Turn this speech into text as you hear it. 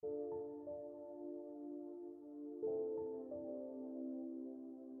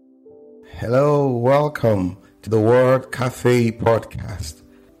Hello, welcome to the Word Cafe podcast.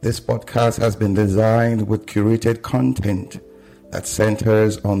 This podcast has been designed with curated content that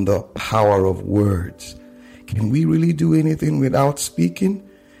centers on the power of words. Can we really do anything without speaking?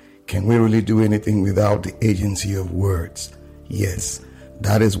 Can we really do anything without the agency of words? Yes,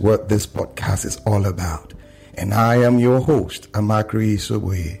 that is what this podcast is all about. And I am your host, Amakri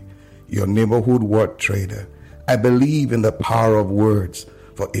Isoboye, your neighborhood word trader. I believe in the power of words,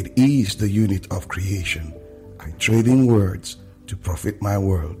 for it is the unit of creation. I trade in words to profit my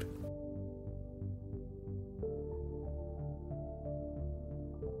world.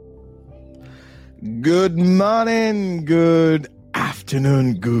 Good morning, good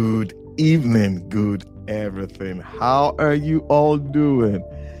afternoon, good evening, good everything. How are you all doing?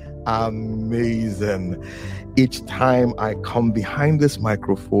 Amazing. Each time I come behind this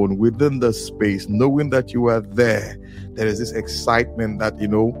microphone within the space, knowing that you are there is this excitement that,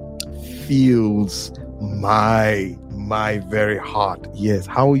 fills my very heart. Yes.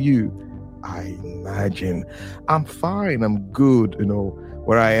 How are you? I imagine I'm fine. I'm good.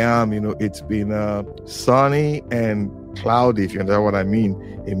 Where I am, it's been sunny and cloudy, if you understand what I mean,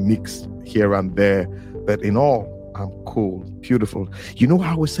 a mix here and there. But in all, I'm cool, beautiful. You know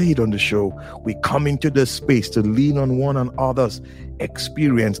how we say it on the show? We come into this space to lean on one another's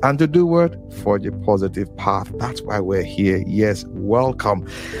experience and to do what? Forge a positive path. That's why we're here. Yes, welcome.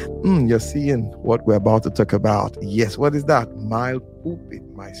 You're seeing what we're about to talk about. Yes, what is that? My pulpit,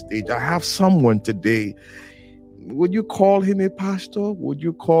 my stage. I have someone today. Would you call him a pastor? Would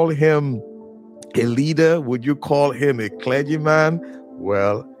you call him a leader? Would you call him a clergyman?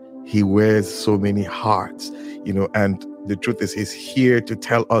 Well, he wears so many hats, and the truth is he's here to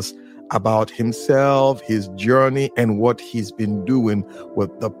tell us about himself, his journey, and what he's been doing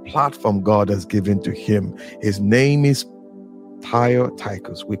with the platform God has given to him. His name is Tayo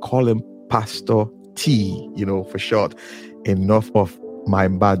Tychus. We call him Pastor T, for short. Enough of my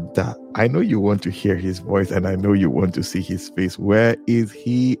bada. I know you want to hear his voice and I know you want to see his face. Where is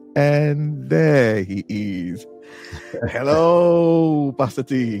he? And there he is. Hello, Pastor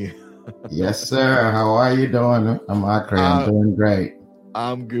T. Yes, sir. How are you doing? I'm doing great.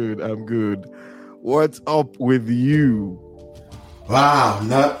 I'm good. What's up with you? Wow,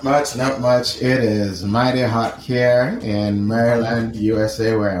 not much. It is mighty hot here in Maryland,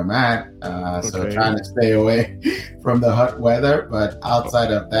 USA, where I'm at. So trying to stay away from the hot weather. But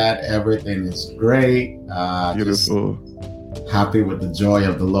outside of that, everything is great. Beautiful. Just happy with the joy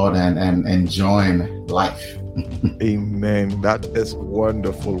of the Lord and enjoying life. Amen. That is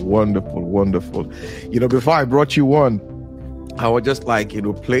wonderful. Before I brought you on, I was just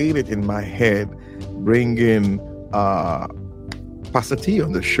playing it in my head, bringing Pastor T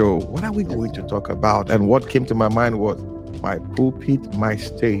on the show. What are we going to talk about? And what came to my mind was my pulpit, my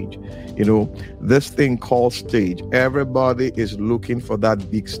stage. This thing called stage. Everybody is looking for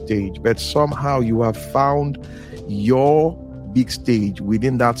that big stage, but somehow you have found your big stage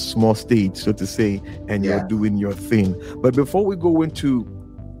within that small stage, so to say, and you're doing your thing. But before we go into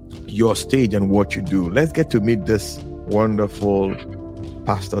your stage and what you do, let's get to meet this wonderful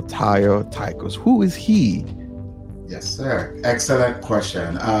Pastor Tayo Tychus. Who is he? Yes, sir. Excellent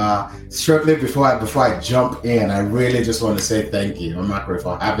question. Shortly before I jump in, I really just want to say thank you, Amakri,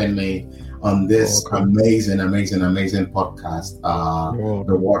 for having me on this amazing podcast,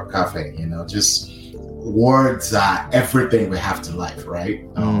 the Word Cafe. Just words are everything we have to life, right?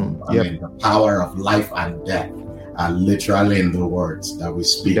 I mean, the power of life and death are literally in the words that we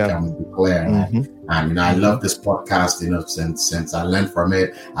speak and we declare. And I love this podcast, since I learned from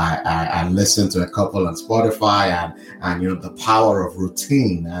it. I listened to a couple on Spotify and the power of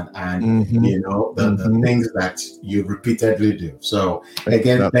routine and the things that you repeatedly do. So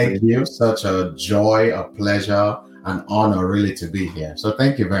again, thank you. Such a joy, a pleasure, an honor really to be here. So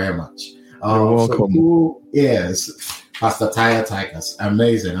thank you very much. You're welcome. So who is Pastor Tayo Tychus?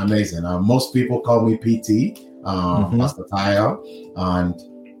 Amazing. Most people call me PT, Pastor Tayo, and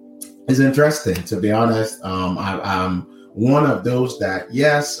it's interesting, to be honest. I'm one of those that,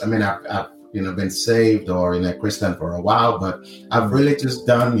 I've been saved or a Christian for a while, but I've really just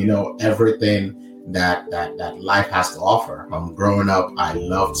done everything that life has to offer. Growing up, I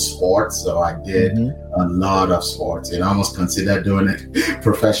loved sports, so I did a lot of sports. I almost considered doing it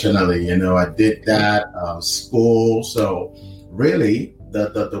professionally. I did that, school. So really,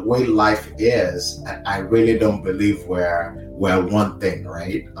 the way life is, I really don't believe we're one thing,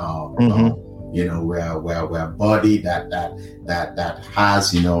 right? We're a body that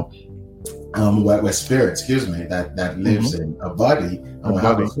has we're spirit, that lives in a body and we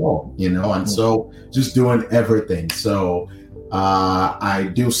have a soul, and so just doing everything. So I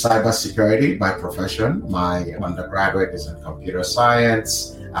do cybersecurity by profession. My undergraduate is in computer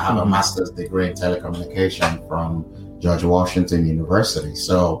science. I have a master's degree in telecommunication from George Washington University.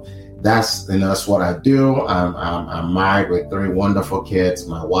 So that's what I do. I'm married with 3 wonderful kids.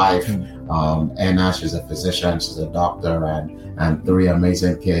 My wife, Anna, she's a physician, she's a doctor, and 3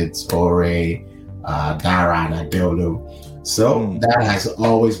 amazing kids, Ore, Dara, and Adelu. So that has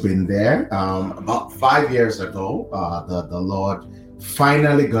always been there. About 5 years ago, the Lord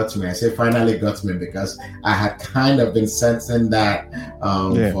finally got me. I say finally got me because I had kind of been sensing that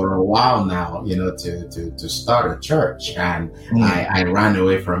for a while now, to start a church, and I ran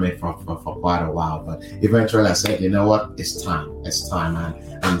away from it for quite a while. But eventually I said, you know what, it's time,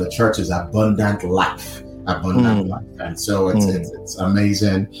 and the church is abundant life. And so it's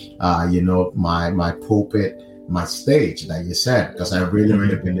amazing. My pulpit, my stage that you said, because I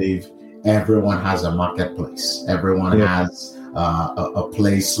really believe everyone has a marketplace. Everyone has a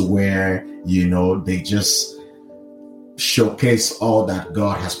place where they just showcase all that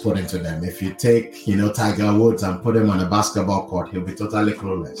God has put into them. If you take Tiger Woods and put him on a basketball court, he'll be totally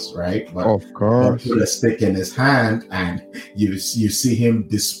clueless, right? But of course, put a stick in his hand and you see him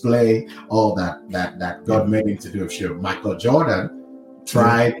display all that God made him to do. Sure, Michael Jordan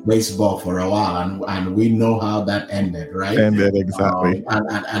tried baseball for a while, and we know how that ended, right? Exactly.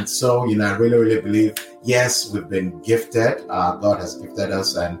 And so I really believe, yes, we've been gifted. God has gifted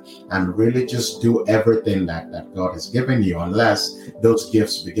us, and really just do everything that God has given you. Unless those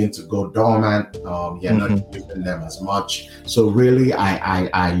gifts begin to go dormant, you're not using them as much. So really,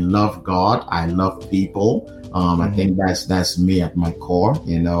 I love God. I love people. I think that's me at my core,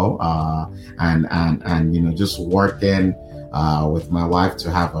 and just working with my wife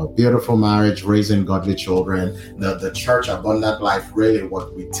to have a beautiful marriage, raising godly children. The church Abundant Life, really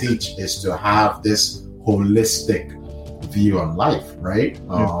what we teach is to have this holistic view on life, right?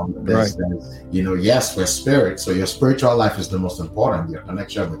 Yes, we're spirit, so your spiritual life is the most important, your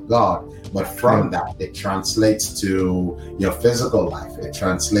connection with God. But from that, it translates to your physical life, it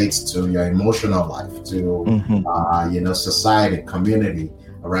translates to your emotional life, to society, community,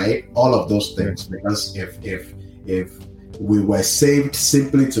 right? All of those things. Because if we were saved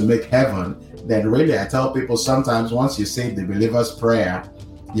simply to make heaven, then really I tell people sometimes once you say the believer's prayer,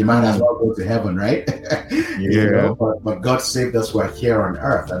 you might as well go to heaven, right? But God saved us, we're here on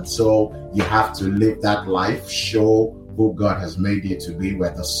earth. And so you have to live that life, show who God has made you to be.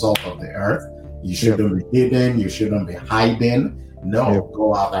 We're the salt of the earth. You shouldn't be hidden. You shouldn't be hiding. No,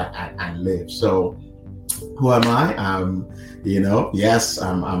 go out and live. So who am I? Yes,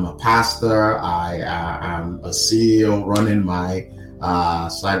 I'm a pastor. I'm a CEO running my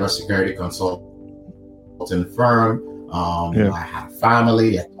cybersecurity consulting firm. I have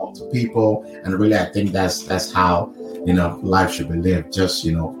family. I talk to people, and really, I think that's how life should be lived. Just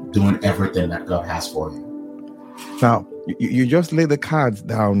doing everything that God has for you. Now, you just lay the cards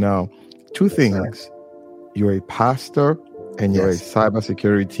down. Now, 2 things: you're a pastor and you're a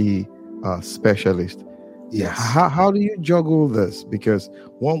cybersecurity specialist. Yes. How do you juggle this? Because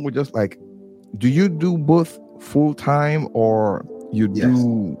one would just do you do both full time, or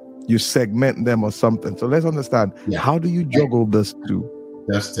you segment them or something? So let's understand. How do you juggle this too?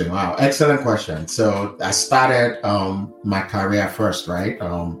 Those two. Wow, excellent question. So I started my career first, right?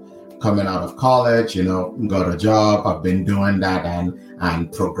 Coming out of college, got a job. I've been doing that and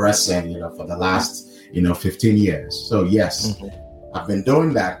progressing, for the last 15 years. So yes. I've been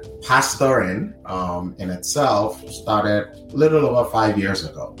doing that. Pastoring in itself started a little over 5 years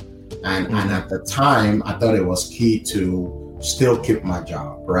ago. And at the time, I thought it was key to still keep my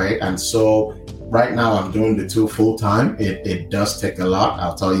job, right? And so right now I'm doing the 2 full time. It does take a lot,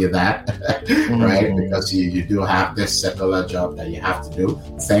 I'll tell you that, right? Because you do have this secular job that you have to do.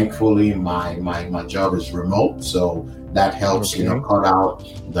 Thankfully, my job is remote, so that helps, cut out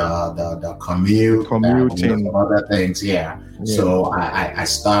the commuting, and other things. So I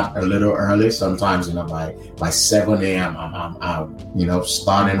start a little early. Sometimes, by 7 a.m. I'm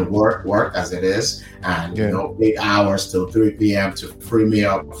starting work as it is, and 8 hours till 3 p.m. to free me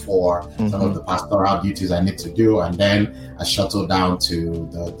up for some of the pastoral duties I need to do, and then I shuttle down to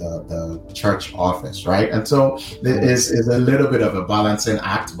the church office, right? And so it is a little bit of a balancing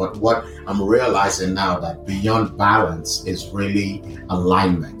act. But what I'm realizing now, that beyond balance is really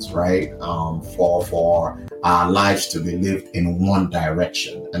alignment, right? For our lives to be lived in one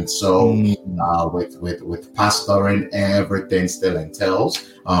direction. And so with pastoring, everything still entails.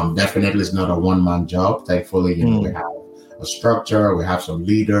 Definitely it's not a one-man job. Thankfully, we have a structure, we have some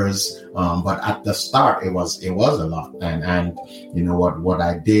leaders. But at the start, it was a lot. And you know what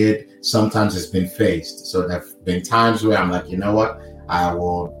I did, sometimes it's been phased. So there've been times where I'm like, you know what, I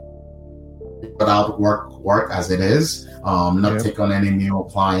will put out work as it is, not take on any new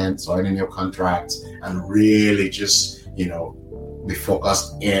clients or any new contracts, and really just, you know, be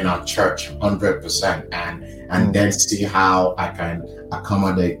focused in on church 100%, and then see how I can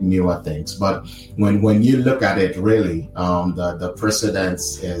accommodate newer things. But when you look at it, really, the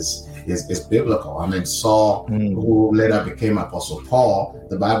precedence is biblical. I mean, Saul, who later became Apostle Paul,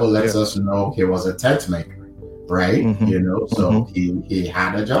 the Bible lets us know he was a tent maker, right? You know, so he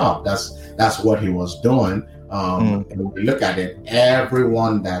had a job. That's what he was doing. And when we look at it,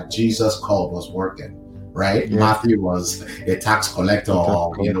 everyone that Jesus called was working. Right? Yeah. Matthew was a tax collector,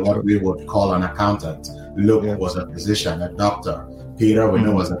 or you know, what we would call an accountant. Luke was a physician, a doctor. Peter, we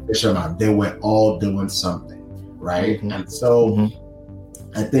know, was a fisherman. They were all doing something, right? And so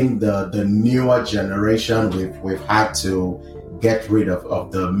I think the newer generation, we've had to get rid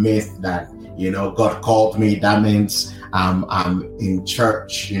of the myth that, you know, God called me, that means I'm in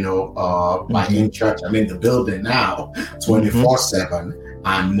church, you know, by in church, I'm in the building now 24/7.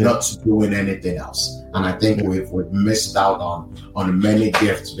 I'm not doing anything else. And I think we've missed out on many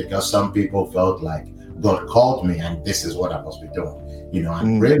gifts, because some people felt like God called me and this is what I must be doing. You know,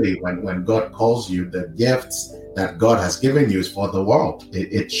 and really when God calls you, the gifts that God has given you is for the world.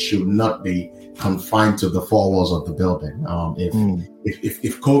 It should not be confined to the four walls of the building.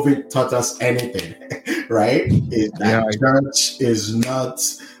 If COVID taught us anything, right, is that church is not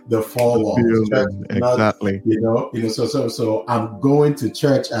the four walls. Exactly. Not, you know. So I'm going to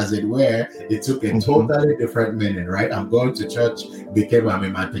church, as it were. It took a totally different meaning, right? I'm going to church became I'm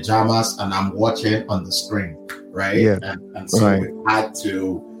in my pajamas and I'm watching on the screen, right? Yeah. And so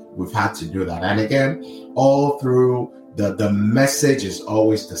we've had to do that. And again, all through the message is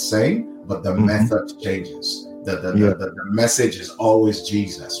always the same, but the method changes. The message is always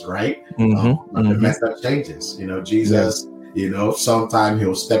Jesus, right? But the method changes. You know, Jesus. You know, sometime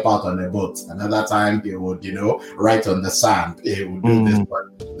he'll step out on a boat. Another time he would, you know, write on the sand. He would do this,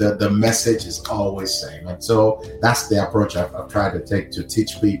 but the message is always same. And so that's the approach I've tried to take, to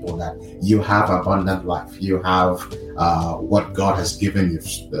teach people that you have abundant life. You have what God has given you,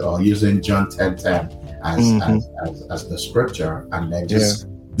 using John 10:10 as the scripture, and then just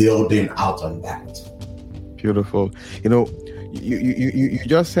building out on that. Beautiful. You know, you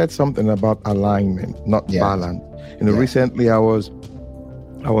just said something about alignment, not balance. You know, recently I was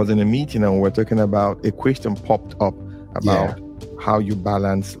in a meeting and we're talking about a question popped up about how you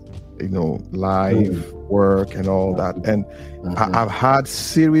balance, you know, life, work, and all that. And I've had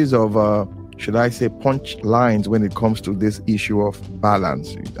series of, should I say, punch lines when it comes to this issue of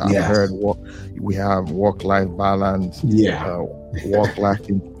balance. I've heard we have work-life balance,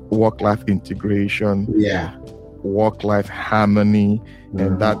 work-life integration, work-life harmony,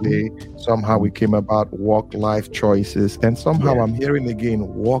 and that day somehow we came about work-life choices, and somehow I'm hearing again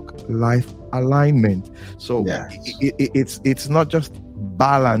work-life alignment. So it's not just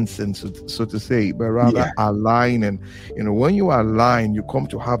balancing, so to say, but rather align. And you know, when you align, you come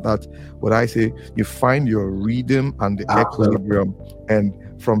to have that, what I say, you find your rhythm and the equilibrium, and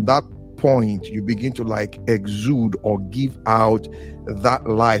from that point you begin to like exude or give out that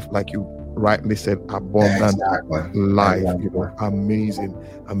life, like you rightly said, abundant life. You know, amazing.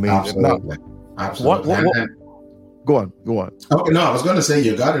 Absolutely. What? Go on. Okay, no, I was going to say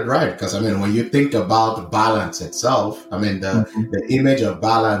you got it right, because I mean, when you think about balance itself, I mean, the image of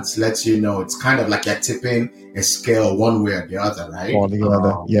balance lets you know it's kind of like you're tipping a scale one way or the other, right? Or the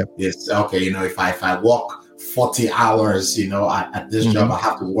other, It's okay. You know, if I work 40 hours, you know, at this job, I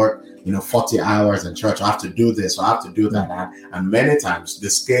have to work, you know, 40 hours in church. I have to do this, I have to do that. And many times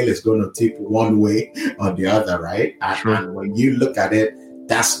the scale is going to tip one way or the other, right? And when you look at it,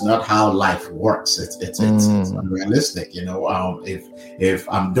 that's not how life works. It's unrealistic, you know. If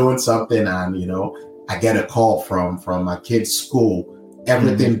I'm doing something and, you know, I get a call from my kid's school,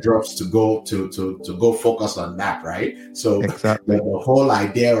 everything drops to go focus on that, right? So the whole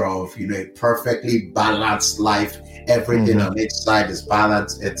idea of, you know, a perfectly balanced life, everything on each side is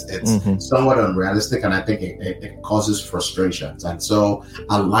balanced, it's somewhat unrealistic, and I think it causes frustrations. And so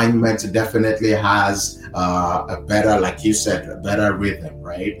alignment definitely has a better, like you said, a better rhythm,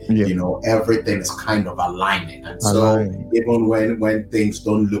 right? You know, everything is kind of aligning, and so even when things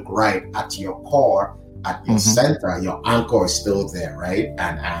don't look right at your core, at your center, your anchor is still there, right?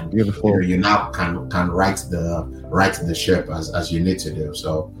 And beautiful. You now can right the ship as you need to do.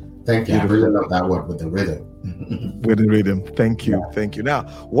 So Thank you. Beautiful. I really love that word, with the rhythm. With the rhythm. Thank you. Thank you. Now,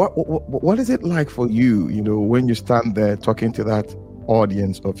 what is it like for you, when you stand there talking to that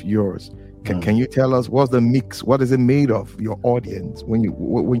audience of yours? Can you tell us what's the mix? What is it made of, your audience, when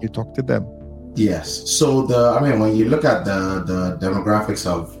you talk to them? Yes. So when you look at the demographics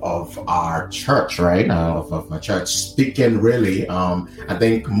of our church, right? Of my church, speaking really, I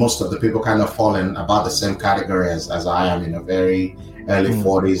think most of the people kind of fall in about the same category as I am, very early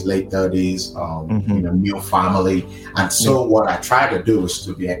 40s, late 30s, new family. And so what I try to do is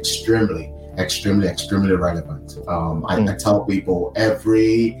to be extremely relevant. I tell people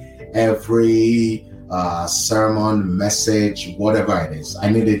every sermon, message, whatever it is, I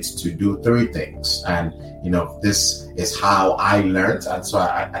needed to do three things. And, this is how I learned. And so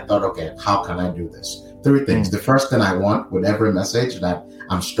I thought, okay, how can I do this? Three things. The first thing I want with every message that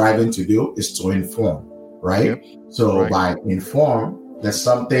I'm striving to do is to inform, right? Yep. So by inform, there's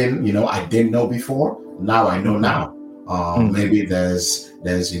something, I didn't know before. Now I know now. Maybe there's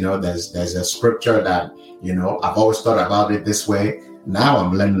a scripture that, I've always thought about it this way. Now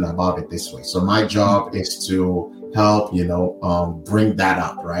I'm learning about it this way. So my job is to help, bring that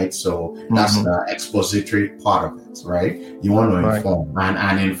up, right? So that's the expository part of it, right? You want to inform,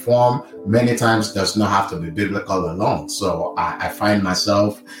 and inform many times does not have to be biblical alone. So I find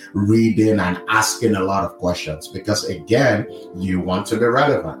myself reading and asking a lot of questions because, again, you want to be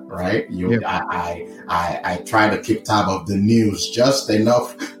relevant, right? I try to keep tab of the news just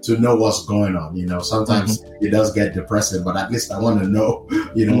enough to know what's going on. Sometimes it does get depressing, but at least I want to know,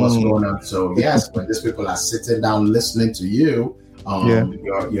 what's going on. So yes, when these people are sitting down listening to you,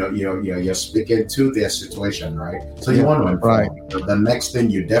 you're speaking to their situation, right? So you want to inform. So the next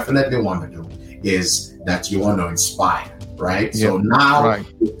thing you definitely want to do is that you want to inspire, right? So now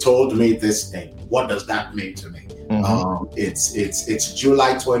you told me this thing. What does that mean to me? It's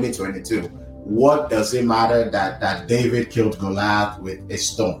July 2022. What does it matter that David killed Goliath with a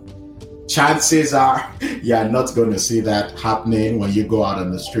stone? Chances are you're not going to see that happening when you go out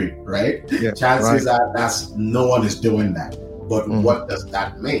on the street, right? Yeah, chances are no one is doing that. But what does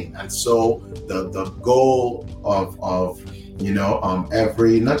that mean? And so the goal of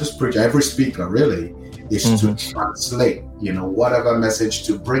every, not just preacher, every speaker really is to translate, whatever message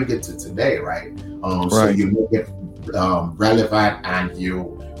to bring it to today, right? So you make it relevant and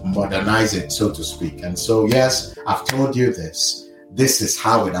you modernize it, so to speak. And so, yes, I've told you this. This is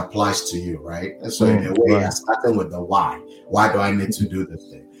how it applies to you, right? And so in a way, I'm starting with the why. Why do I need to do this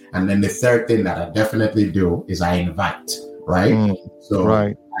thing? And then the third thing that I definitely do is I invite, right?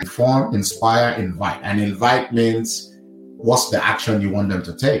 So inform, inspire, invite. And invite means what's the action you want them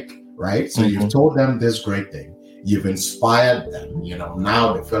to take, right? So you've told them this great thing. You've inspired them,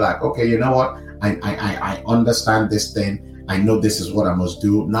 now they feel like, okay, you know what? I understand this thing. I know this is what I must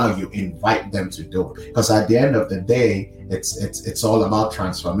do. Now you invite them to do it. Because at the end of the day, it's all about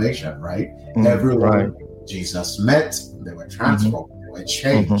transformation, right? Everyone Jesus met, they were transformed, they were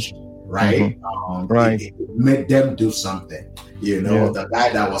changed, right? It made them do something. The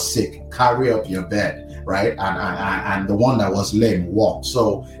guy that was sick, carry up your bed, right? And the one that was lame, walk.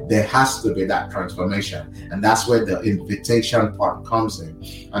 So there has to be that transformation. And that's where the invitation part comes in.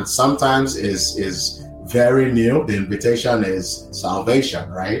 And sometimes is very new. The invitation is salvation,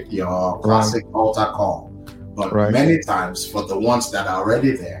 right? Your classic altar call. But many times for the ones that are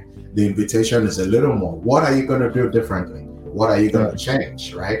already there, the invitation is a little more. What are you going to do differently? What are you going to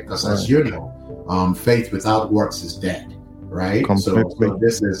change, right? Because as you know, faith without works is dead, right? So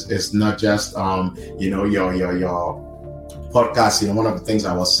this is not just, your podcast. One of the things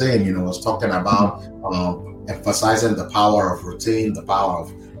I was saying, was talking about emphasizing the power of routine, the power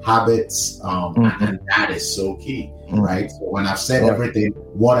of habits, and that is so key, right? So when I've said everything,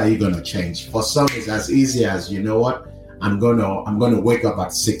 what are you going to change? For some, it's as easy as, you know what, I'm gonna wake up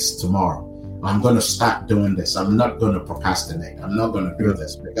at 6 tomorrow. I'm gonna start doing this. I'm not gonna procrastinate. I'm not gonna do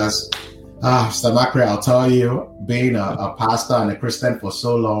this because, Mr. Macri, I'll tell you, being a pastor and a Christian for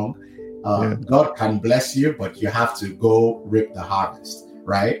so long, God can bless you, but you have to go reap the harvest.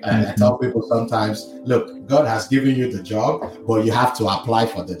 Right? And I tell people sometimes, look, God has given you the job, but you have to apply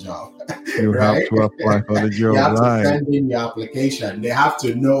for the job. You have to apply for the job. You have to send in your application. They have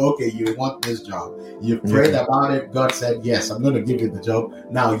to know, okay, you want this job. You prayed about it. God said, yes, I'm going to give you the job.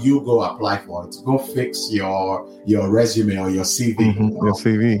 Now you go apply for it. Go fix your resume or your CV. Your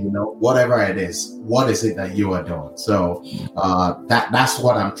CV. Whatever it is. What is it that you are doing? So that's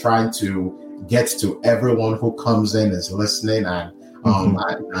what I'm trying to get to everyone who comes in, is listening, and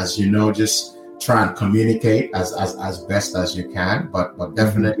as you know, just try and communicate as best as you can. But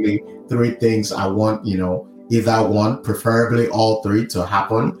definitely 3 things I want, either one, preferably all three, to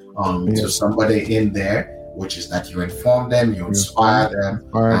happen to somebody in there, which is that you inform them, you inspire them,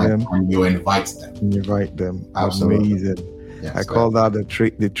 and you invite them. Absolutely. Amazing. Yes, I call that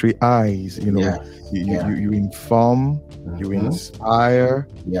the three I's. You know, you inform, you inspire,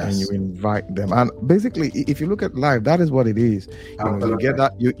 and you invite them. And basically, if you look at life, that is what it is. You get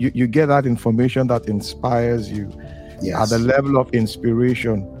that you get that information that inspires you. Yes. At the level of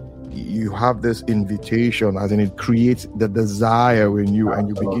inspiration, you have this invitation, as in it creates the desire in you, and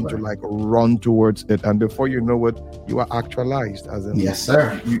you begin to like run towards it, and before you know it, you are actualized, as in yes,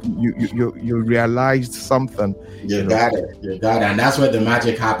 sir. You realized something. You got it, and that's where the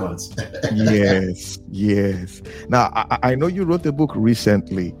magic happens. yes. Now I know you wrote a book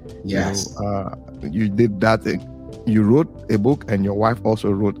recently. Yes, you did that. You wrote a book, and your wife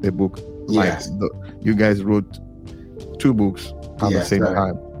also wrote a book. Yes, you guys wrote 2 books at the same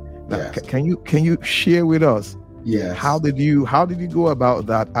time. Yes. Can you share with us? Yes. How did you go about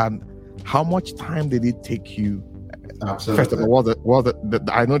that, and how much time did it take you? Absolutely. First of all,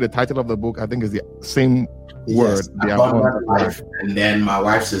 I know the title of the book, I think, is the same word, The Abundant Life, and then my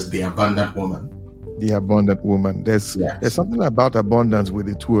wife says The Abundant Woman. The Abundant Woman. There's something about abundance with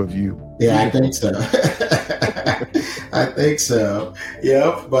the two of you. Yeah, I think so. I think so.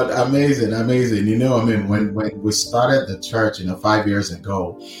 Yeah, but amazing. You know, I mean, when we started the church, 5 years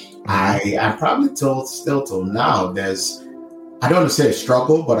ago, I'm probably still till now, I don't want to say a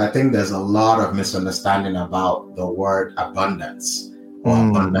struggle, but I think there's a lot of misunderstanding about the word abundance or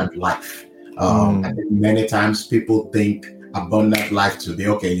abundant life. I think many times people think abundant life to be,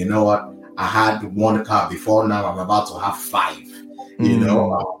 okay, you know what? I had 1 car before, now I'm about to have 5.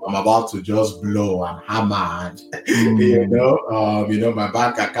 I'm about to just blow and hammer, and my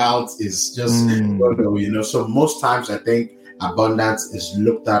bank account is just, so most times I think abundance is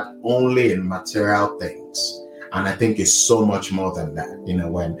looked at only in material things. And I think it's so much more than that.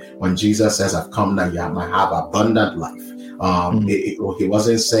 When Jesus says, I've come that you might have abundant life. He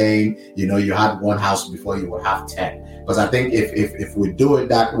wasn't saying, you had 1 house before you would have 10. Because I think if we do it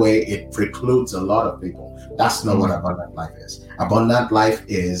that way, it precludes a lot of people. That's not what abundant life is. Abundant life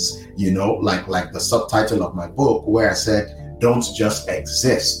is, like the subtitle of my book, where I said, don't just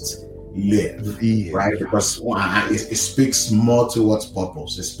exist, live, right? Because it speaks more towards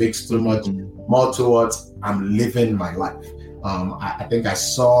purpose. It speaks too much more towards I'm living my life. I think I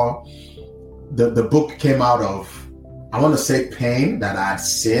saw the book came out of, I want to say, pain that I had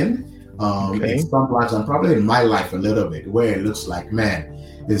seen in some lives, and probably in my life a little bit, where it looks like, man,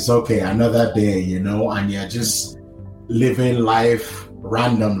 it's okay, another day, and you're just living life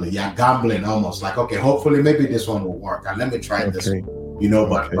randomly. You're gambling almost, like, okay, hopefully maybe this one will work, and let me try this one.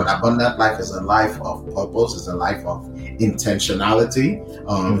 But abundant life is a life of purpose. It's a life of intentionality.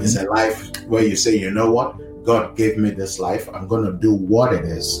 It's a life where you say, you know what, God gave me this life. I'm going to do what it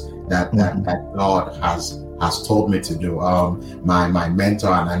is that God has told me to do. My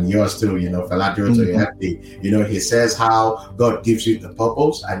mentor and yours too, Fela, he says how God gives you the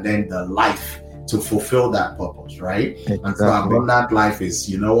purpose and then the life to fulfill that purpose, right? Exactly. And so abundant life is,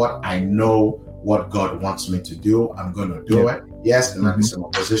 you know what, I know what God wants me to do. I'm going to do it. Yes, there might be some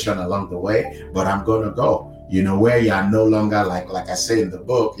opposition along the way, but I'm going to go. Where you are no longer like I say in the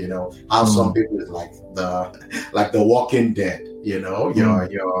book, how some people is like the Walking Dead. You're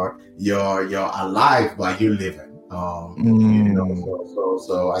alive, but you living.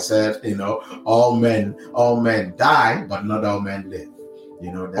 So I said, all men die, but not all men live.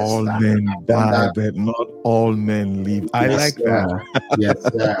 All men die, but not all men live. I like that. Yes,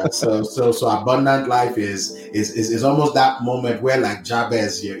 so abundant life is almost that moment where, like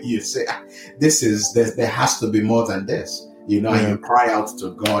Jabez, you say, there has to be more than this. And you cry out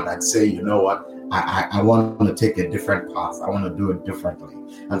to God and say, you know what, I want to take a different path. I want to do it differently.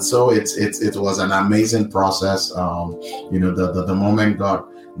 And so it was an amazing process. The moment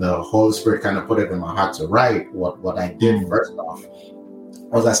the Holy Spirit kind of put it in my heart to write, what I did first off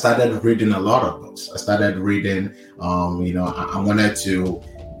was I started reading a lot of books. I started reading, I wanted to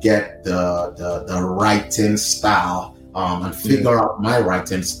get the writing style and figure out my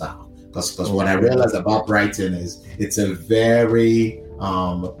writing style. Because what I realized about writing is it's a very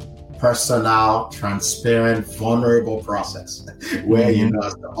personal, transparent, vulnerable process where,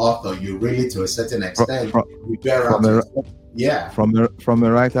 as the author, you really, to a certain extent, you bear out. From a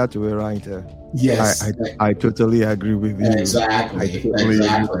writer to a writer. Yes, I totally agree with you. Exactly.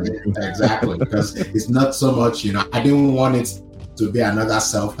 Because it's not so much, I didn't want it to be another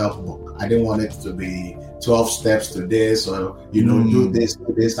self-help book. I didn't want it to be 12 steps to this, or do this,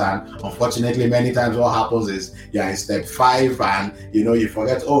 and unfortunately many times what happens is you're in step 5 and you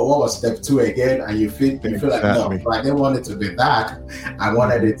forget, oh, what was step 2 again, and you feel like, no, I didn't want it to be that. I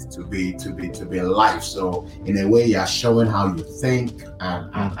wanted it to be life. So in a way you're showing how you think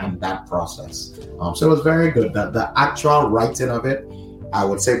and that process. So it was very good. The actual writing of it, I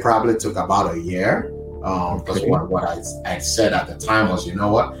would say, probably took about a year. Because what I said at the time was, you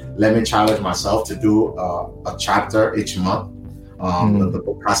know what, let me challenge myself to do a chapter each month. The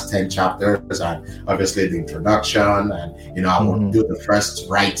book has 10 chapters, and obviously the introduction, and I would do the first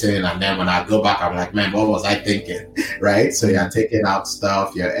writing, and then when I go back, I'm like, man, what was I thinking? Right? So you're taking out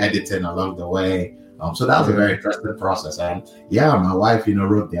stuff, you're editing along the way. So that was a very interesting process. And my wife,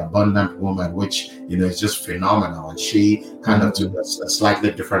 wrote The Abundant Woman, which, is just phenomenal. And she kind of took a slightly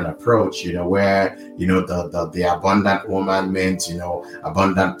different approach, where, the abundant woman meant,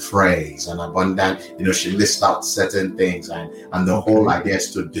 abundant praise and abundant, she lists out certain things, and the whole idea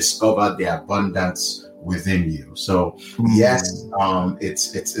is to discover the abundance within you. So yes,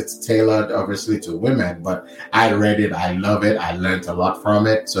 it's tailored obviously to women, but I read it, I love it, I learned a lot from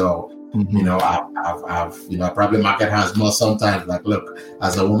it. So I've probably market has more sometimes, like, look,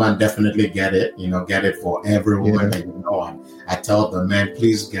 as a woman, definitely get it, get it for every woman that you know. And I tell the men,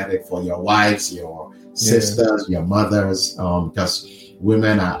 please get it for your wives, your sisters, your mothers, because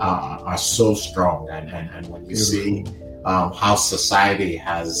women are so strong. And when you see how society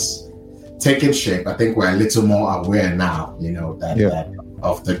has taken shape, I think we're a little more aware now, that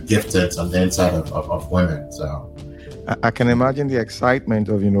of the gifted on the inside of women. So I can imagine the excitement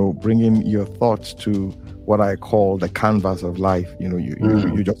of, bringing your thoughts to what I call the canvas of life.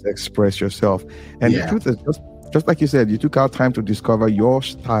 You just express yourself. And the truth is, just like you said, you took out time to discover your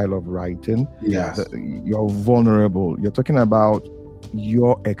style of writing. Yes. You're vulnerable. You're talking about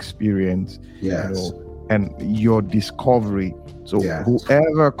your experience, and your discovery. So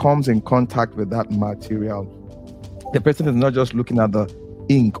whoever comes in contact with that material, the person is not just looking at the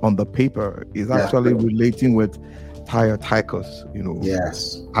ink on the paper, is actually relating with Tychus,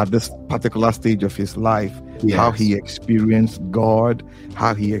 at this particular stage of his life, how he experienced God,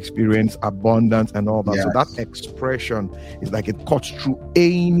 how he experienced abundance and all that. So that expression is like it cuts through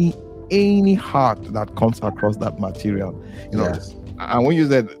any heart that comes across that material. And when you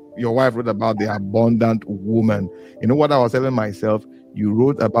said your wife wrote about the abundant woman, what I was telling myself, you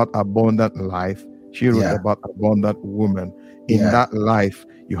wrote about abundant life, she wrote about abundant woman. In that life,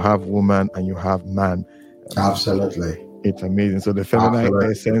 you have woman and you have man. Absolutely. It's amazing. So the feminine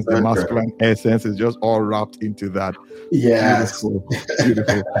essence, the masculine essence is just all wrapped into that. Yes.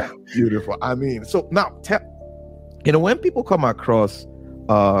 Beautiful. I mean, so now, when people come across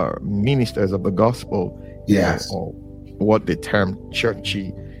ministers of the gospel, or what they term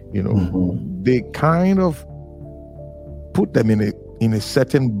churchy, they kind of put them in a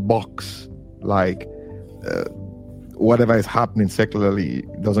certain box, like whatever is happening secularly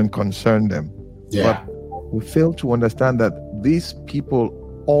doesn't concern them. But we fail to understand that these people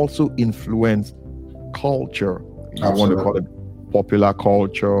also influence culture. You want to call it popular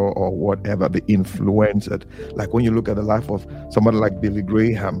culture or whatever, they influence it. Like when you look at the life of somebody like Billy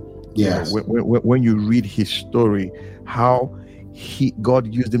Graham, when you read his story, how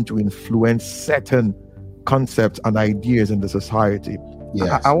God used him to influence certain concepts and ideas in the society.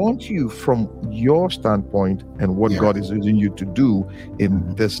 I want you, from your standpoint and what God is using you to do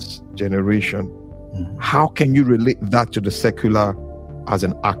in this generation, how can you relate that to the secular as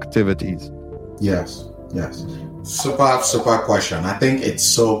in activities? Yes. Super question. I think it's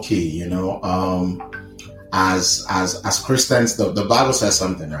so key, as Christians, the Bible says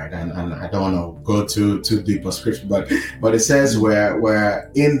something, right? And I don't want to go too deep of scripture, but it says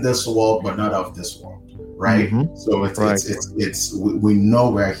we're in this world, but not of this world. Right. So it's we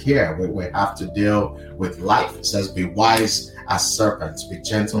know we're here. We have to deal with life. It says, be wise as serpents, be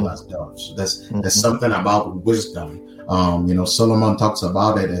gentle as doves. There's something about wisdom. Solomon talks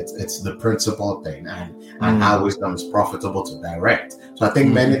about it. It's the principal thing, and how wisdom is profitable to direct. So I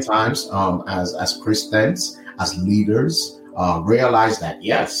think many times, as Christians, as leaders, realize that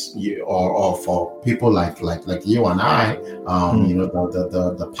or for people like you and I,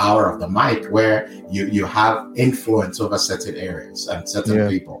 the power of the mic, where you have influence over certain areas and certain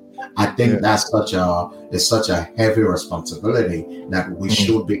people. I think that's such a heavy responsibility that we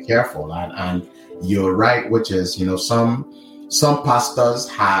should be careful. And you're right, which is some pastors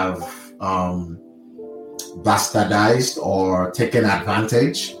have bastardized or taken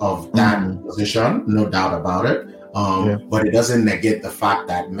advantage of that position, no doubt about it. But it doesn't negate the fact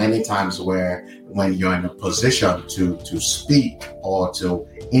that many times when you're in a position to speak or to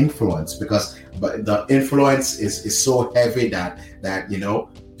influence, because the influence is so heavy that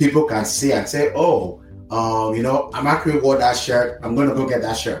people can see and say, I'm actually wore that shirt, I'm going to go get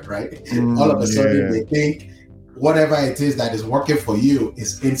that shirt, right? All of a sudden they think whatever it is that is working for you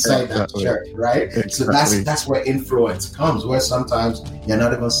is inside that shirt, right? Exactly. So that's where influence comes, where sometimes you're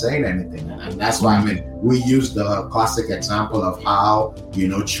not even saying anything. And that's why, we use the classic example of how,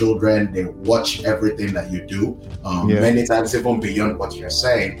 children, they watch everything that you do, many times even beyond what you're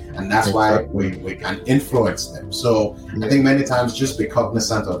saying. And that's why we can influence them. So I think many times just be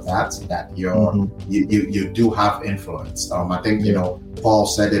cognizant of that you do have influence. I think, Paul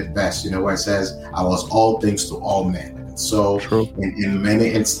said it best, where it says, I was all things to all men. And so in many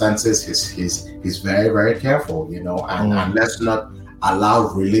instances, he's very, very careful, and let's not allow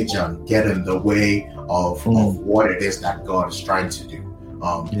religion get in the way of what it is that God is trying to do.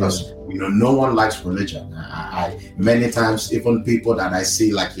 Because, no one likes religion. I many times, even people that I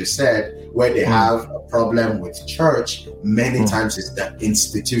see, like you said, where they have a problem with church, many times it's the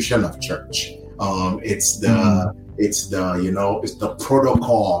institution of church. It's the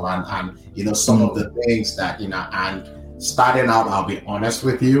protocol and some of the things that, and starting out, I'll be honest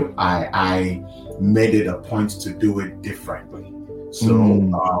with you, I made it a point to do it differently. So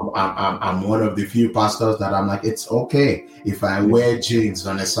I'm one of the few pastors that I'm like, it's okay if I wear jeans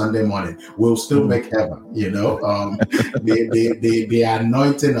on a Sunday morning, we'll still make heaven. The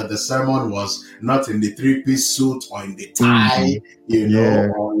anointing of the sermon was not in the 3-piece suit or in the tie,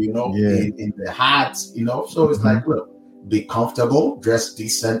 or in the hat, So it's like, look, be comfortable, dress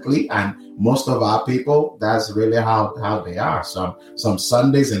decently, and most of our people, that's really how they are. Some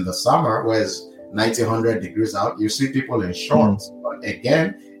Sundays in the summer, where it's 90, 100 degrees out, you see people in shorts. But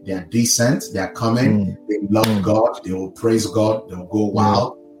again, they're decent, they're coming, they love God, they will praise God, they'll go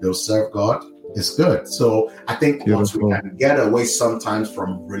wild, they'll serve God. It's good. So I think once we can get away sometimes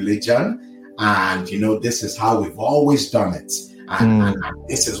from religion and, this is how we've always done it, and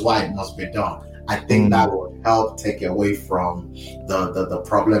this is why it must be done. I think that will help take away from the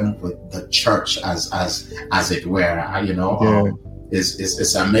problem with the church as it were.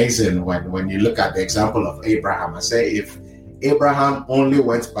 It's amazing when you look at the example of Abraham. I say, if Abraham only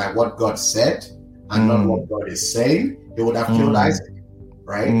went by what God said and not what God is saying, he would have killed Isaac,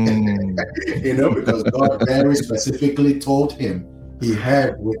 right? Because God very specifically told him, he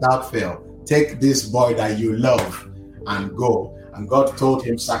heard without fail, take this boy that you love and go. And God told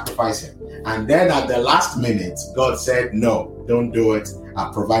him, sacrifice him. And then at the last minute, God said, no, don't do it.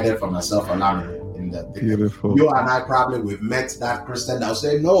 I provided for myself a lamb. Beautiful. You and I probably, we've met that Christian that will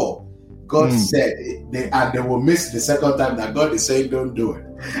say, no, God said, and they will miss the second time that God is saying, don't do it.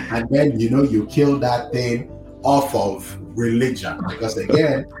 And then, you kill that thing off of religion, because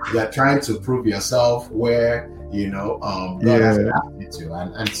again, you're trying to prove yourself where, God has asked you to.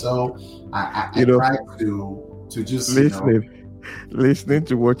 And so I try to just, listening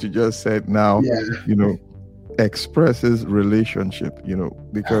to what you just said now, expresses relationship,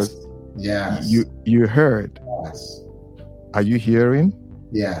 because you heard. Yes. Are you hearing?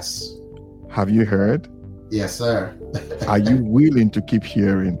 Yes. Have you heard? Yes, sir. Are you willing to keep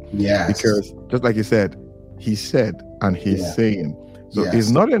hearing? Yes. Because just like you said, he said and he's saying. So it's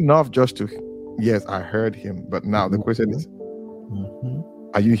not enough just to, yes, I heard him. But now the question is,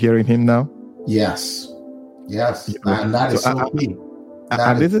 are you hearing him now? Yes. Yes. And that is so key.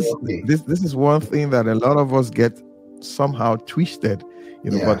 This is one thing that a lot of us get somehow twisted.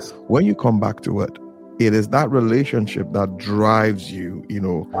 But when you come back to it, it is that relationship that drives you,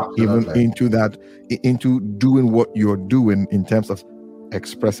 even into doing what you're doing in terms of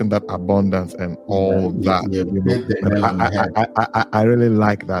expressing that abundance and all that. I really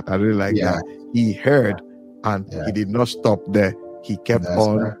like that. I really like that. He heard and he did not stop there. He kept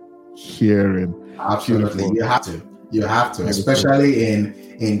on hearing. Absolutely. You have to, especially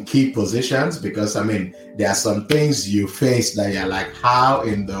in key positions, because there are some things you face that you're like, how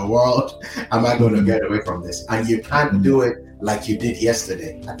in the world am I going to get away from this? And you can't do it like you did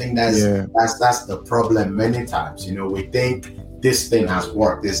yesterday. I think that's the problem many times. We think this thing has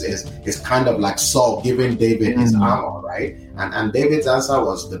worked. This is kind of like Saul giving David his armor, right? And David's answer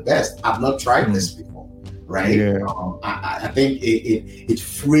was the best. I've not tried this before. Right. I think it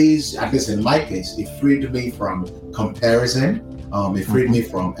frees, at least in my case, it freed me from comparison. It freed me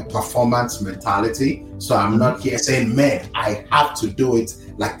from a performance mentality. So I'm not here saying, man, I have to do it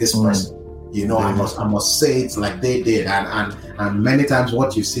like this person. I must say it like they did. And many times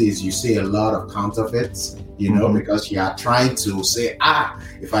what you see is a lot of counterfeits. because you are trying to say,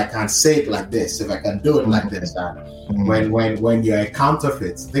 if I can say it like this, if I can do it like this, and when you're a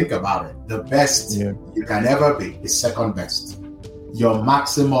counterfeit, think about it. The best you can ever be is second best. Your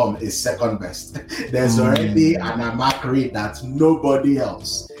maximum is second best. There's already an Amakri that nobody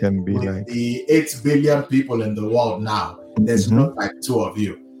else can be with like. The 8 billion people in the world now, there's not like two of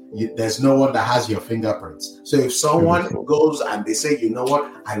you. There's no one that has your fingerprints. So if someone goes and they say, you know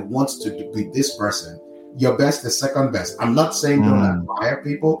what, I want to be this person, your best is second best. I'm not saying don't admire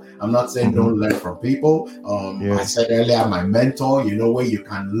people. I'm not saying don't learn from people. I said earlier, my mentor, where you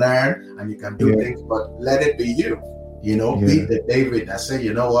can learn and you can do things, but let it be you. Be the David that say,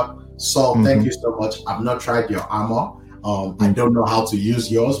 you know what, Saul, thank you so much. I've not tried your armor. I don't know how to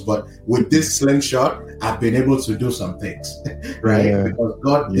use yours, but with this slingshot, I've been able to do some things, right? Yeah. Because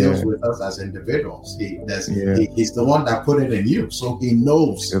God deals with us as individuals. He's the one that put it in you, so He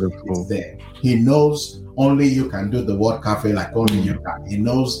knows it's there. He knows only you can do the word cafe like only you can. He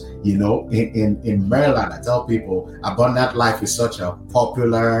knows, in Maryland, I tell people, Abundant Life is such a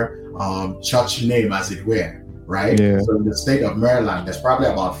popular church name, as it were. Right? Yeah. So in the state of Maryland, there's probably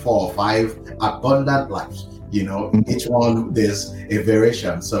about 4 or 5 Abundant Lives. Each one there's a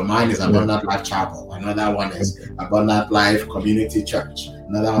variation. So mine is Abundant Life Chapel. Another one is Abundant Life Community Church.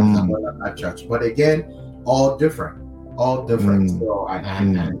 Another one is Abundant Life Church. But again, all different. So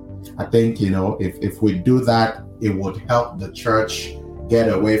and I think if we do that, it would help the church get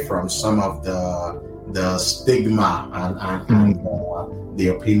away from some of the stigma and the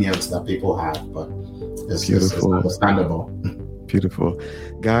opinions that people have. But it's understandable. Beautiful.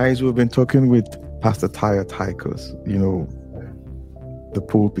 Guys, we've been talking with Pastor Taya Tychus, the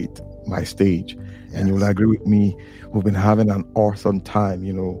pulpit, my stage. Yes. And you will agree with me, we've been having an awesome time,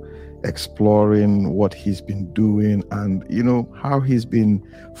 exploring what he's been doing and, how he's been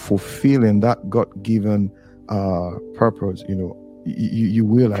fulfilling that God-given purpose. You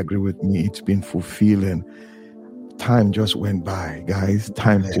will agree with me, it's been fulfilling. Time just went by, guys.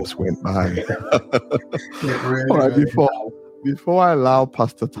 Time just went by. All right, before I allow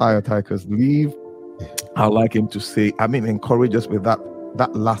Pastor Taya Tychus leave, I'd like him to say, encourage us with that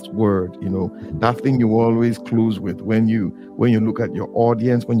last word, that thing you always close with when you look at your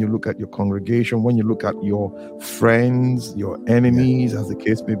audience, when you look at your congregation, when you look at your friends, your enemies, as the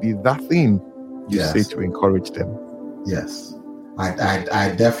case may be, that thing you say to encourage them. Yes.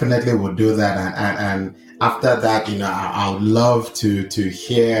 I definitely would do that, and after that, I would love to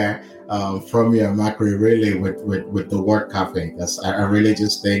hear from you, Makri, really with the word cafe, because I really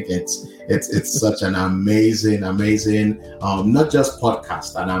just think it's such an amazing, not just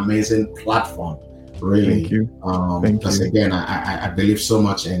podcast, an amazing platform, really. Thank you. Because again, I believe so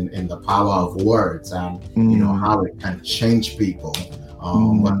much in the power of words and how it can change people.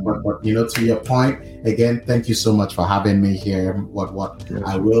 But to your point, again, thank you so much for having me here. What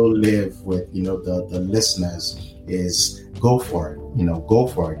I will leave with, the listeners is go for it,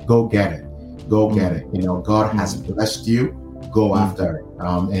 go get it. God has blessed you, go after it.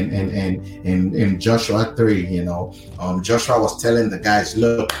 In Joshua 3, Joshua was telling the guys,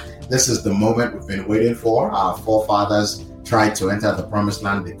 look, this is the moment we've been waiting for. Our forefathers tried to enter the promised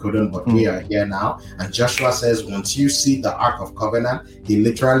land, they couldn't, but we are here now. And Joshua says, once you see the Ark of Covenant, he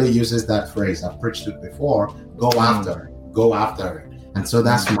literally uses that phrase. I preached it before, go after it. And so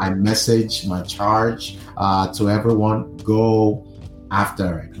that's my message, my charge to everyone. Go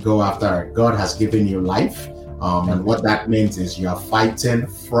after it. God has given you life. And what that means is you are fighting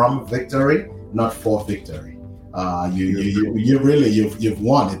from victory, not for victory. You've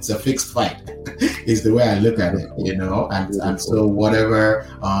won. It's a fixed fight. Is the way I look at it, and so whatever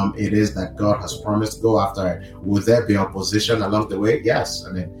it is that God has promised, go after it. Will there be opposition along the way? Yes.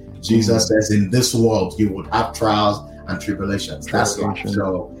 Jesus says in this world you would have trials and tribulations. That's life.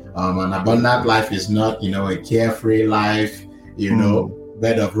 So an abundant life is not, a carefree life,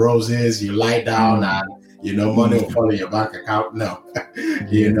 bed of roses, you lie down and money will fall in your bank account. No.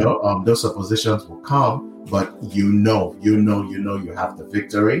 Those oppositions will come, but you have the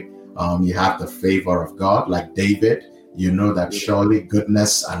victory. You have the favor of God, like David. That surely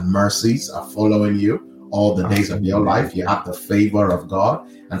goodness and mercies are following you all the days of your life. You have the favor of God,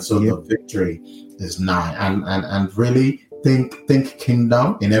 and so the victory is nigh. And really think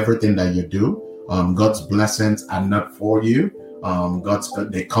kingdom in everything that you do. God's blessings are not for you.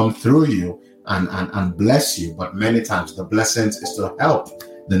 They come through you and bless you. But many times the blessings is to help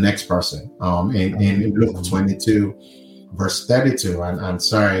the next person. In Luke 22. Verse 32, and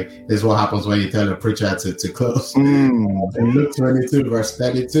sorry, this is what happens when you tell a preacher to close. In Luke 22, verse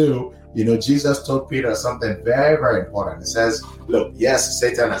 32, Jesus told Peter something very, very important. He says, look, yes,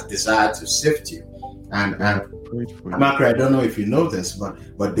 Satan has desired to sift you, And Mark, I don't know if you know this,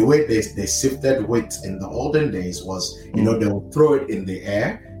 but the way they sifted wheat in the olden days was, they would throw it in the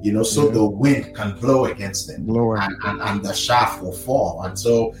air, so the wind can blow against it, and the shaft will fall. And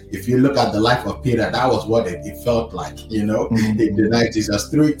so if you look at the life of Peter, that was what it felt like. He denied Jesus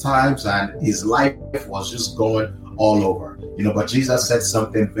 3 times, and his life was just going all over. But Jesus said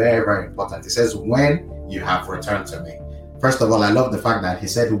something very, very important. He says, when you have returned to me. First of all, I love the fact that he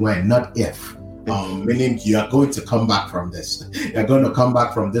said when, not if. Meaning you are going to come back from this. You're going to come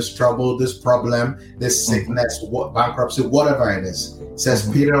back from this trouble, this problem, this sickness, bankruptcy, whatever it is. It says,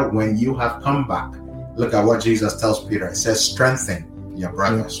 Peter, when you have come back, look at what Jesus tells Peter. It says, strengthen your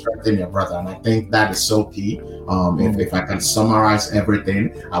brother, strengthen your brother. And I think that is so key. If I can summarize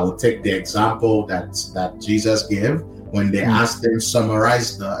everything, I will take the example that Jesus gave when they asked him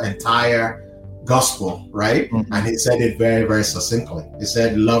summarize the entire gospel, right? And he said it very, very succinctly. He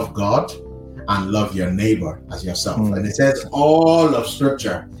said, love God and love your neighbor as yourself. And it says all of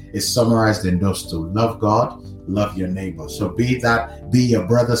scripture is summarized in those two. Love God, love your neighbor. So be your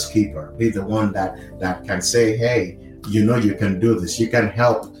brother's keeper. Be the one that can say, hey, you can do this. You can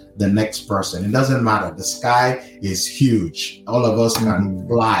help the next person. It doesn't matter. The sky is huge. All of us can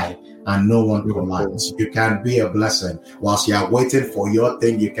fly and no one can land. So you can be a blessing. Whilst you are waiting for your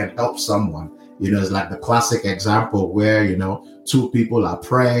thing, you can help someone. It's like the classic example where, 2 people are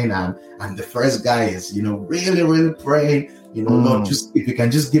praying and the first guy is, really, really praying, Lord, if you can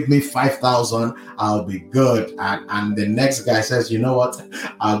just give me 5,000, I'll be good. And the next guy says, you know what,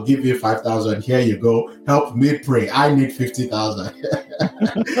 I'll give you 5,000. Here you go. Help me pray. I need 50,000.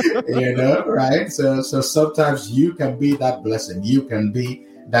 Right? So sometimes you can be that blessing. You can be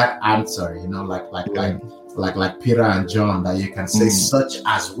that answer, like Peter and John, that you can say, such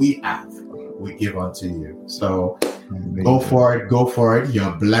as we have, we give unto you. So go for it.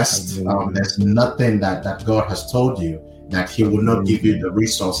 You're blessed. There's nothing that God has told you that he will not give you the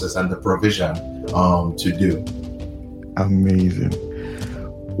resources and the provision to do. Amazing.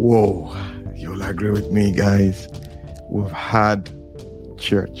 Whoa, you'll agree with me, guys. We've had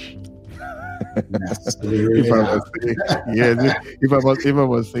church. Yes, really if I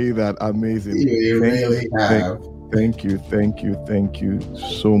must say that, amazing. You really have. Thank you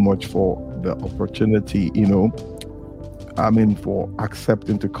so much for the opportunity, for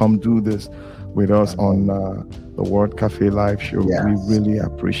accepting to come do this with us on the Word Cafe live show. Yes. We really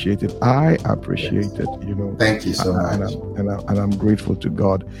appreciate it. I appreciate it, Thank you so much. And I'm grateful to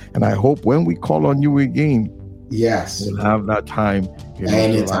God. And I hope when we call on you again, yes, we'll have that time.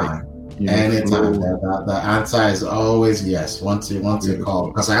 Anytime. Anytime. The answer is always yes. Once you call,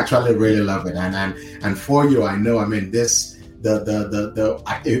 because I actually really love it, and for you, I know. this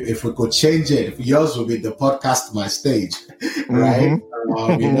if we could change it, if yours would be the podcast my stage, right?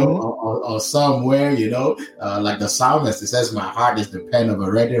 Or somewhere, like the psalmist, it says, "My heart is the pen of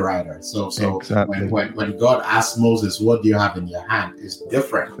a ready writer." So exactly. when God asks Moses, "What do you have in your hand?" it's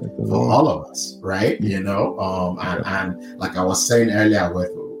different for all of us, right? And like I was saying earlier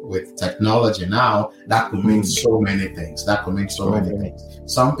with technology now, that could mean so many things.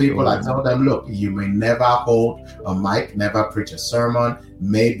 Some people, I tell them, look, you may never hold a mic, never preach a sermon.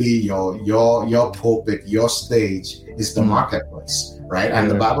 Maybe your pulpit, your stage is the marketplace, right? And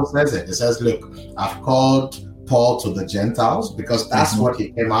the Bible says it. It says, look, I've called Paul to the Gentiles because that's what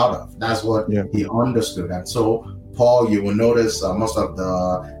he came out of. That's what he understood. And so Paul, you will notice most of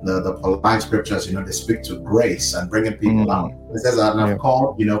the Pauline scriptures, they speak to grace and bringing people out. It says, and I've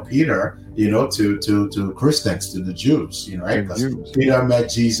called, Peter, to Christians, to the Jews, right? Because Peter met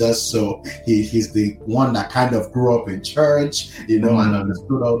Jesus, so he's the one that kind of grew up in church, and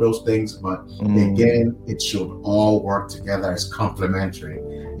understood all those things. But again, it should all work together as complementary.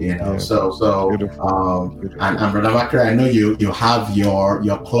 So and Brother Makere, I know you have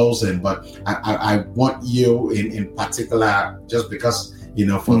your closing, but I want you in particular, just because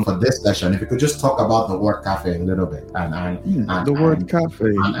for this session, if you could just talk about the Word Cafe a little bit and the Word Cafe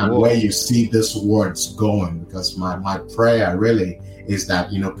and where you see this words going, because my prayer really is that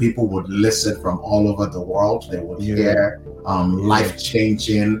people would listen from all over the world. They would hear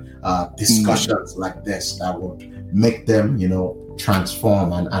life-changing discussions like this that would make them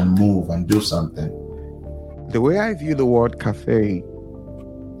transform and move and do something. The way I view the Word Cafe,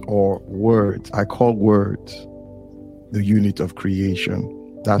 or words, I call words the unit of creation.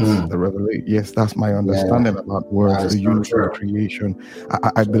 That's the revelation. Yes, that's my understanding about words, the unit of creation.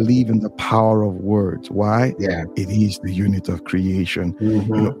 I believe in the power of words. Why? It is the unit of creation.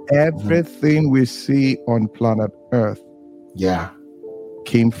 Everything we see on planet Earth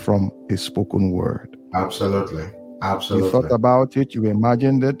came from a spoken word. Absolutely. Absolutely. You thought about it, you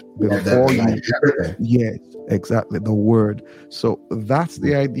imagined it before you. Everything. Yes, exactly. The word. So that's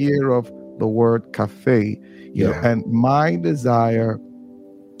the idea of the word cafe. You know, and my desire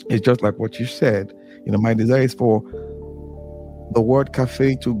is just like what you said. You know, my desire is for the word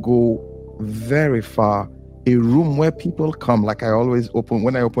cafe to go very far. A room where people come, like I always open,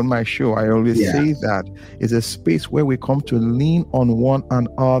 when I open my show, I always say that is a space where we come to lean on one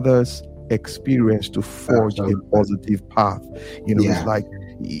another's experience to forge a positive path. You know, it's like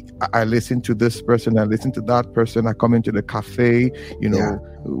I listen to this person, I listen to that person, I come into the cafe, you know,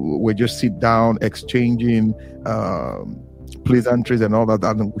 we just sit down exchanging pleasantries and all that,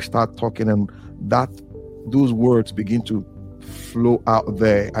 and we start talking, and those words begin to flow out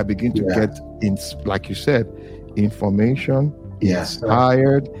there. I begin to get, like you said, information,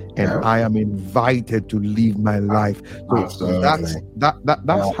 inspired, and I am invited to live my life. So that's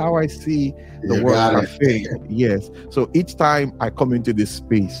how I see the word cafe. Yes. So each time I come into this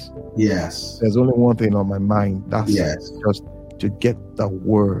space, there's only one thing on my mind. That's just to get the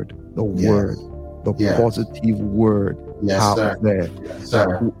word, the positive word out there.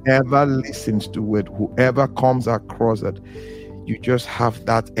 Whoever listens to it, whoever comes across it, you just have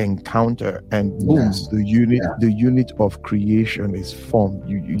that encounter, and boom, the unit of creation is formed.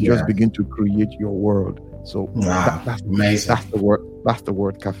 You just begin to create your world. So that's amazing. That's the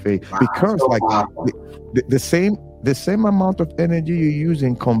word cafe. Because so like the same amount of energy you use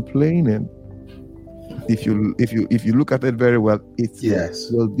in complaining, if you look at it very well, it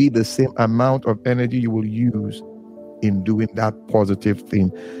will be the same amount of energy you will use in doing that positive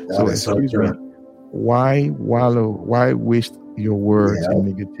thing. So excuse me, why wallow? Why waste your words in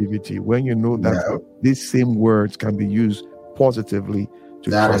negativity when you know that these same words can be used positively to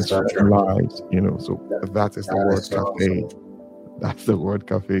transform lives? You know, so that is the word cafe. That's the word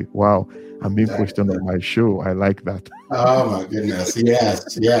cafe. Wow, I'm being questioned on my show. I like that. Oh my goodness,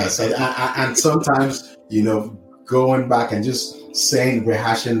 yes, and sometimes, you know, going back and just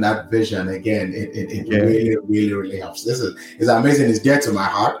rehashing that vision again, it really helps. This is amazing. It's dear to my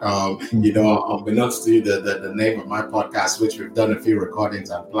heart. You know, unbeknownst to you, the name of my podcast, which we've done a few recordings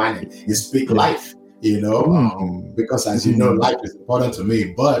and planning, is Speak Life. You know, because as you know, life is important to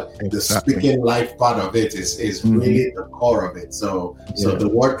me, but the speaking life part of it is really the core of it. So the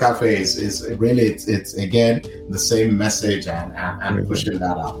word cafe is really it's again the same message and pushing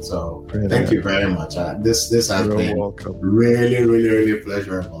that out. So thank you very much. This has been really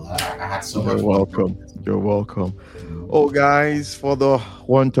pleasurable. I had so much fun. You're welcome. Oh, guys, for the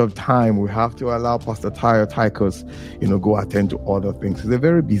want of time, we have to allow Pastor Tychus, you know, go attend to other things. He's a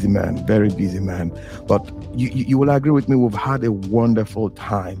very busy man. But you will agree with me, we've had a wonderful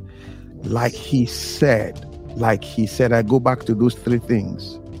time. Like he said, I go back to those three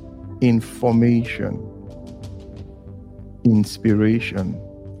things: information, inspiration,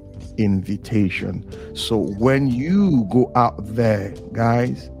 invitation. So when you go out there,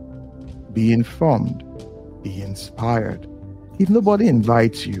 guys, be informed, be inspired. If nobody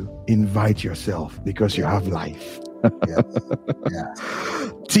invites you, invite yourself, because you have life.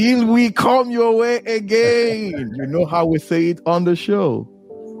 Till we come your way again. You know how we say it on the show.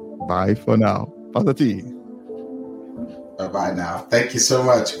 Bye for now. Pastor T. Bye now. Thank you so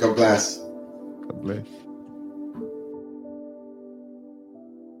much. God bless. God bless.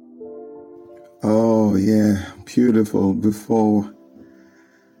 Oh, yeah. Beautiful. Before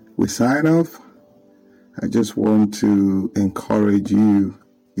we sign off, I just want to encourage you.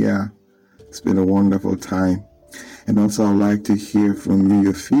 Yeah, it's been a wonderful time. And also, I'd like to hear from you,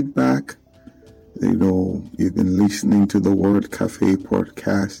 your feedback. You know, you've been listening to the Word Cafe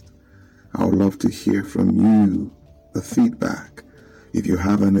podcast. I would love to hear from you, the feedback. If you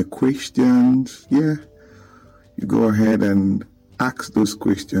have any questions, you go ahead and ask those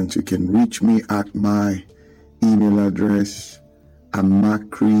questions. You can reach me at my email address,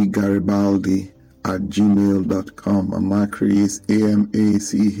 amacrigaribaldi@gmail.com. Amacri is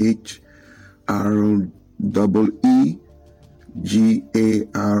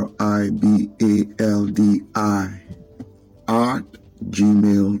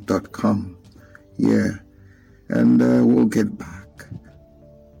And we'll get back.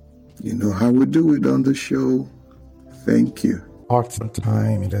 You know how we do it on the show. Thank you. Part some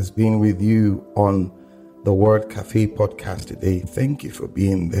time it has been with you on the Word Cafe podcast today. Thank you for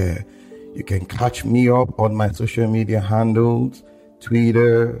being there. You can catch me up on my social media handles: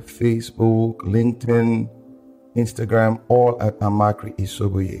 Twitter, Facebook, LinkedIn, Instagram, all at Amakri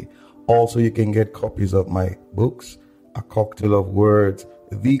Isoboye. Also, you can get copies of my books, A Cocktail of Words,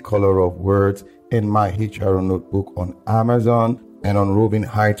 The Color of Words, and my HR notebook on Amazon. and on Roving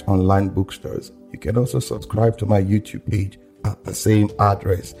Heights online bookstores. You can also subscribe to my YouTube page at the same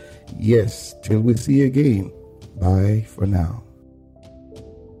address. Yes, till we see you again. Bye for now.